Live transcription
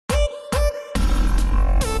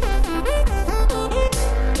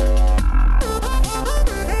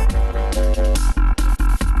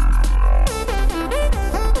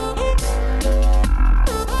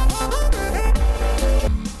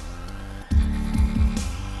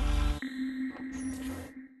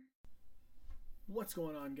What's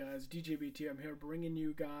going on, guys? DJBT. I'm here bringing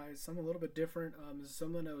you guys something a little bit different. This is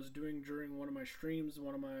something I was doing during one of my streams,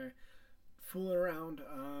 one of my fooling around.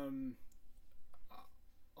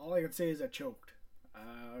 All I can say is I choked.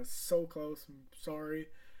 So close. I'm sorry.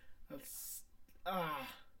 That's I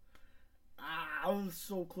was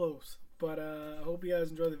so close. But I hope you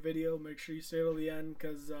guys enjoy the video. Make sure you stay till the end,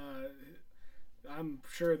 because I'm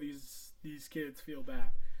sure these kids feel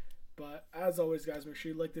bad. But as always, guys, make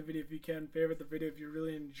sure you like the video if you can, favorite the video if you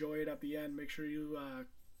really enjoy it at the end. Make sure you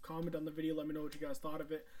comment on the video, let me know what you guys thought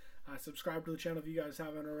of it. Subscribe to the channel if you guys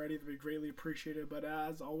haven't already, that'd be greatly appreciated. But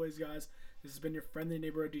as always, guys, this has been your friendly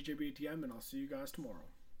neighborhood DJ BTM, and I'll see you guys tomorrow.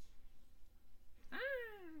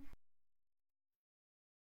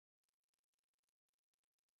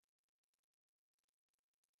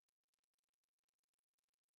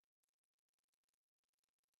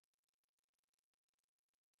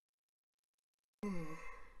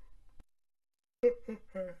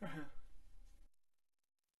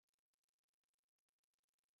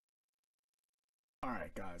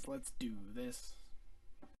 Alright, guys, let's do this.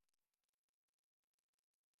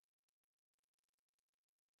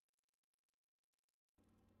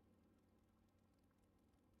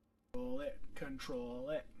 Control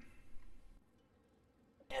it.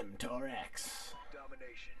 Mtar-x.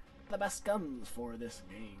 Domination. The best guns for this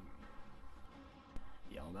game.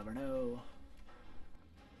 Y'all never know.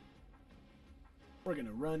 We're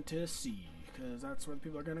gonna run to C, because that's where the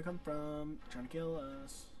people are gonna come from, trying to kill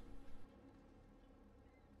us.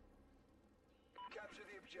 Capture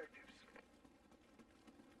the objectives.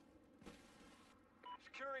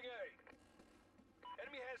 Securing A.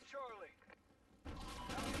 Enemy has Charlie.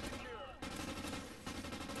 Alpha secure.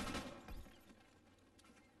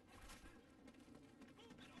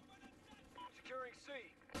 Securing C.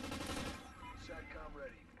 SATCOM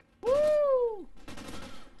ready. Woo!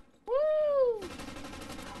 Woo!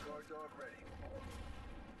 Guard dog ready.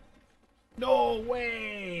 No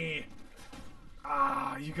way!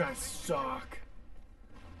 Ah, you guys suck.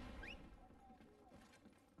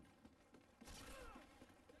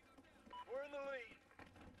 We're in the lead.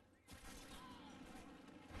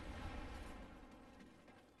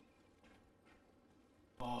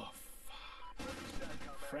 Oh, fuck.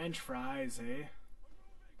 French fries, eh?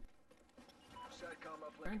 SATCOM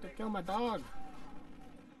uplink Trying to enabled. kill my dog.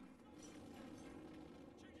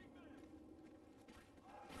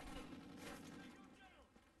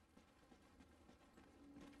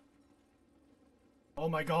 Oh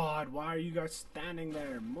my god, why are you guys standing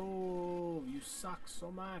there? Move! You suck so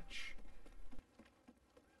much.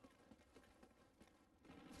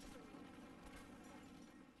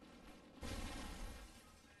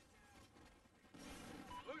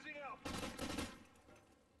 Losing out.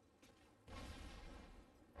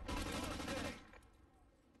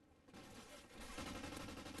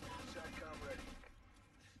 SATCOM ready.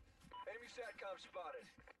 Enemy SATCOM spotted.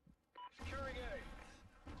 Securing A.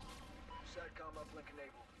 SATCOM uplink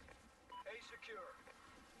enabled. A secure.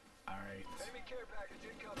 Alright. Enemy care package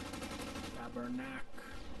incoming. Tabernac.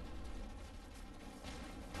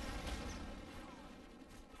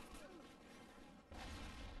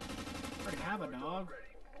 I already have a dog.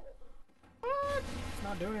 Ready. What? It's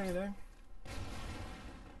not doing anything.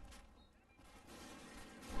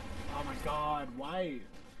 Oh my god, why?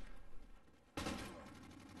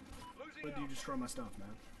 Losing Why did you out. destroy my stuff,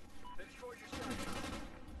 man? They destroyed your SATCOM.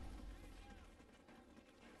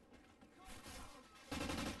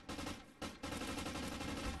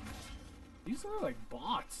 These are like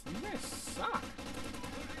bots. You guys suck.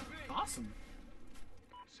 Losing B. Awesome.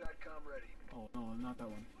 SATCOM ready. Oh no, not that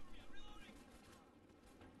one.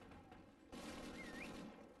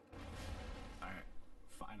 Alright,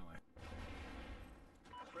 finally.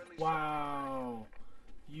 Friendly Wow.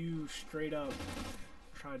 You straight up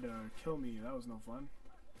tried to kill me. That was no fun.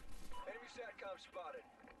 Enemy SATCOM spotted.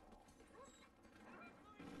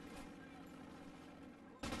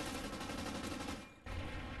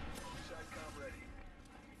 SATCOM ready.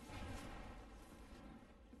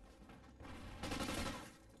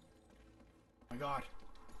 Oh my god.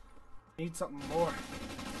 Need something more.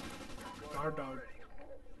 Guard dog. Ready.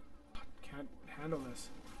 Can't handle this.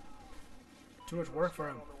 Too much work for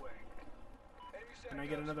him. On the way. Enemy Can I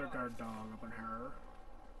get SATCOM another spotted. guard dog up in her?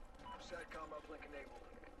 SATCOM uplink enabled.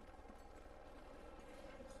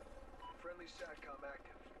 Friendly SATCOM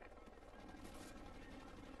active.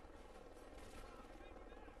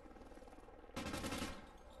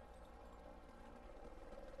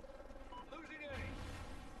 Losing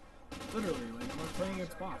A. Literally, like, I'm not playing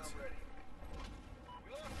against bots. SATCOM ready.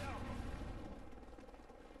 We lost Alpha.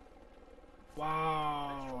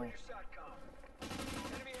 Wow. Destroy your SATCOM.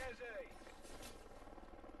 Enemy has A.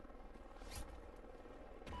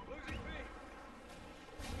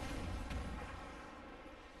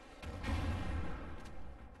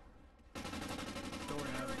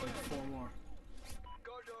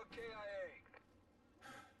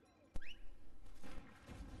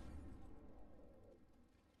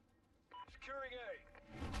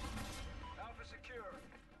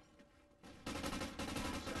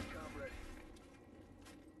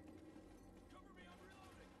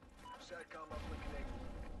 SATCOM uplink enabled.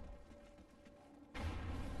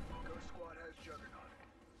 Ghost Squad has Juggernaut.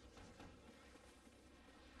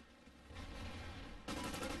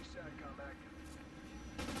 Friendly SATCOM active.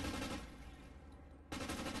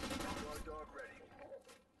 Guard dog ready.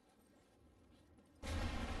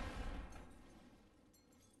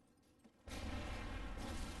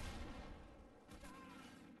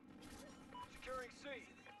 Securing C.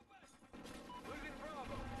 Losing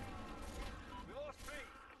Bravo. We lost B.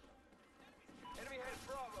 Enemy has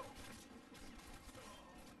Bravo.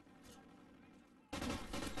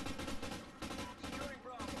 Securing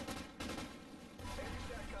Bravo. Enemy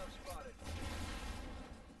SATCOM spotted.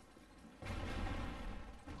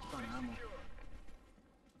 Fine, B ammo. secure.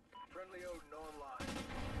 Friendly Odin online.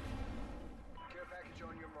 Care package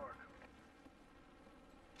on your mark.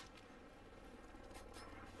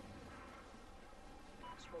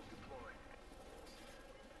 Smoke deployed.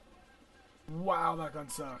 Wow, that gun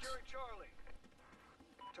sucks. Securing Charlie.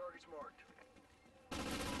 Targets marked.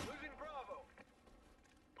 Losing Bravo.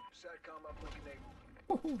 SATCOM uplink enabled.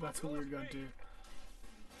 Woohoo, that's a weird gun too.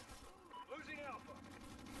 Losing Alpha.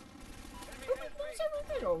 Enemy Lose has B.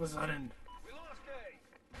 everything all of a sudden. We lost A.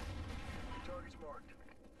 Targets marked.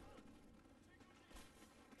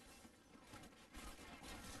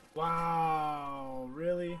 Wow,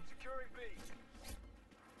 really? Securing B.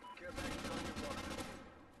 Care package on your mark.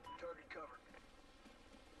 Target covered.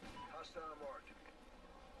 Hostile marked.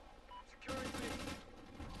 Securing B.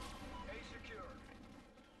 A secure.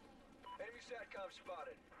 Enemy SATCOM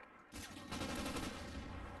spotted.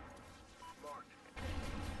 Marked.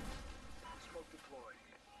 Smoke deployed.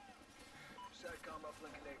 SATCOM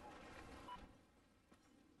uplink enabled.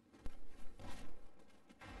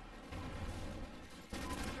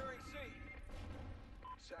 Securing C.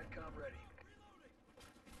 SATCOM ready.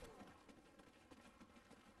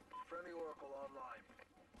 Friendly Oracle online.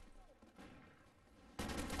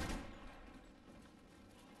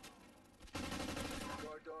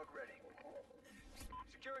 Guard dog ready.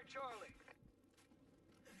 Securing Charlie.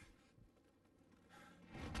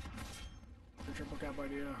 The triple cap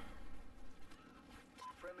idea.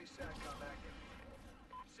 Friendly SATCOM active.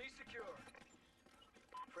 C secure.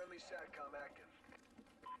 Friendly SATCOM active.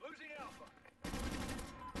 Losing Alpha.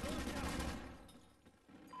 Lost Alpha.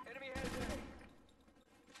 Enemy has A.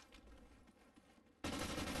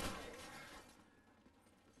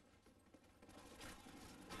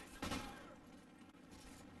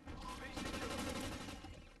 B secure.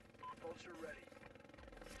 Vulture ready.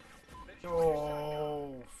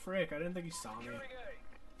 Oh, frick, I didn't think he saw me. Securing A.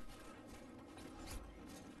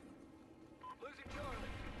 Losing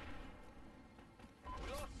Charlie. We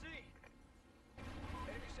lost C.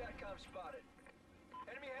 Enemy SATCOM spotted.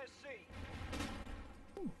 Enemy has C.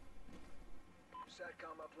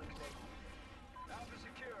 SATCOM uplink enabled. Alpha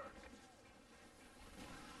secure.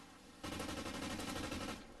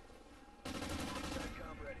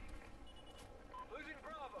 SATCOM ready. Losing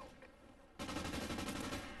Bravo.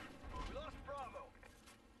 We lost Bravo.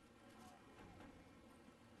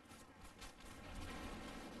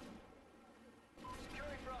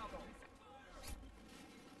 Securing Bravo.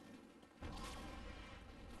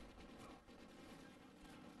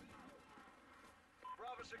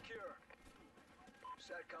 Bravo secure.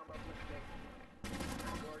 SATCOM uplink enabled.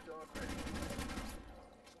 Guard dog ready.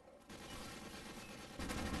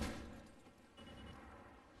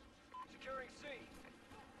 Securing C.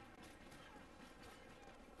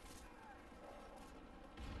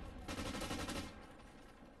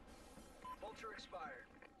 Vulture expired.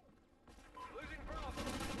 Losing Bravo.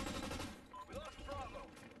 We lost Bravo.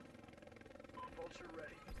 Vulture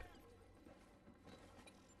ready.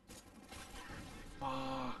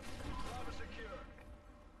 Ah, Bravo secure.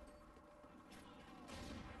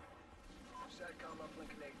 SATCOM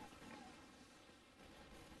uplink enabled.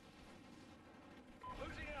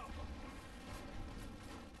 Losing Alpha.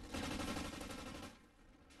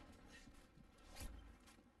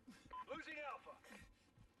 Losing Alpha.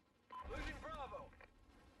 Losing Bravo.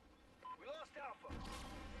 We lost Alpha.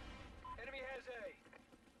 Enemy has A.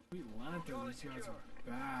 sweet lantern, these guys are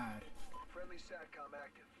bad. Friendly SATCOM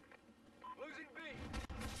active. Losing B.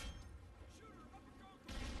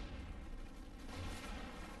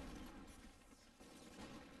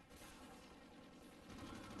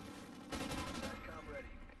 SATCOM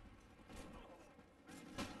ready.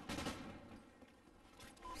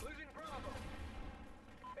 Losing Bravo.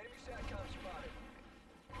 Enemy SATCOM spotted.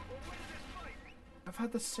 We're winning this fight. I've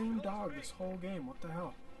had the same dog this whole game, what the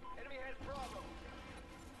hell? Enemy has Bravo.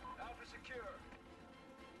 Alpha secure.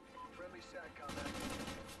 Friendly SATCOM active.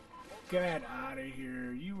 Get out of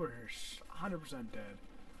here, you were 100% dead.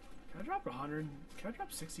 Can I drop 100? Can I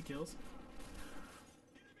drop 60 kills?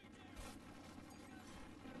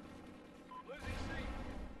 Losing C.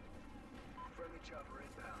 Friendly chopper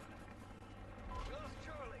inbound. We lost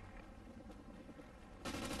Charlie.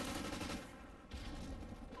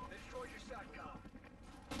 They destroyed your SATCOM.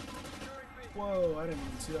 Securing B. Whoa, I didn't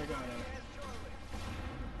even see that guy. Has Charlie.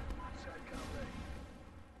 SATCOM ready.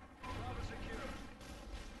 Bravo secure.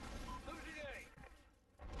 Losing A.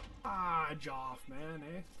 Ah, Joff, man,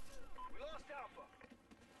 eh? We lost Alpha.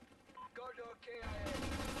 Guard dog KIA.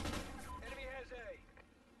 Enemy has A.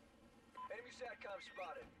 Enemy SATCOM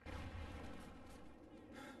spotted.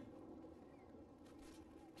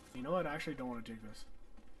 You know what? I actually don't want to take this.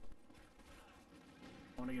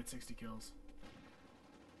 I want to get 60 kills.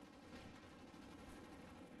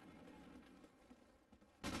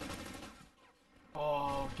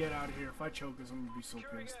 Oh, get out of here. If I choke this, I'm going to be so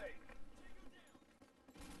Securing pissed. A.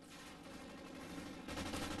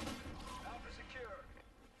 Alpha secure.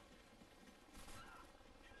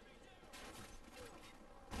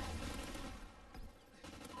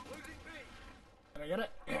 Losing B. Did I get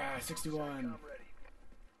it? Yeah, 61. SATCOM ready.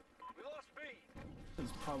 We lost B. This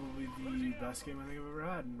is probably the best game I think I've ever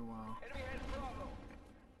had in a while. Enemy has Bravo.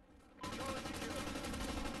 Charlie secure.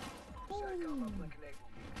 SATCOM uplink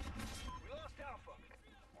enabled. We lost Alpha.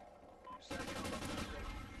 SATCOM uplink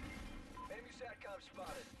enabled. Enemy SATCOM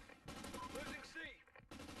spotted. Losing C.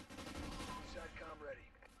 SATCOM ready.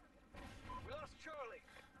 We lost Charlie.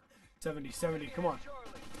 70, 70, come on.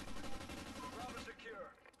 Charlie. Bravo secure.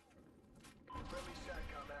 Friendly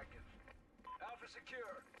SATCOM active. Alpha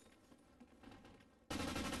secure.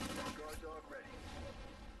 Guard dog ready.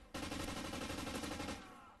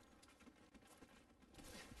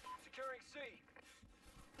 Securing C.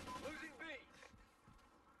 Losing B.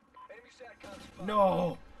 Enemy SATCOM spotted.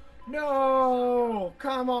 No! No!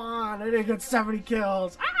 Come on! I didn't get 70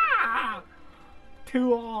 kills. Ah!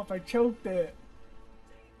 2 off. I choked it.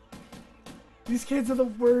 These kids are the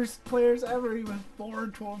worst players ever. He was 4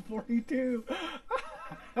 and 12, 42.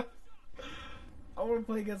 I want to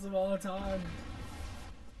play against them all the time.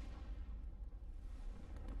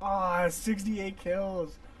 Ah, 68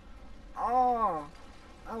 kills. Ah,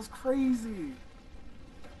 that was crazy.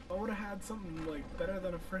 I would have had something like better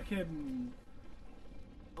than a freaking.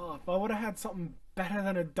 Oh, if I would have had something better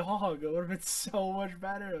than a dog, it would have been so much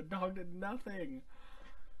better. A dog did nothing.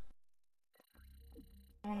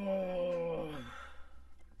 Oh.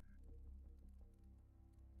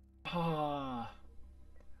 Oh,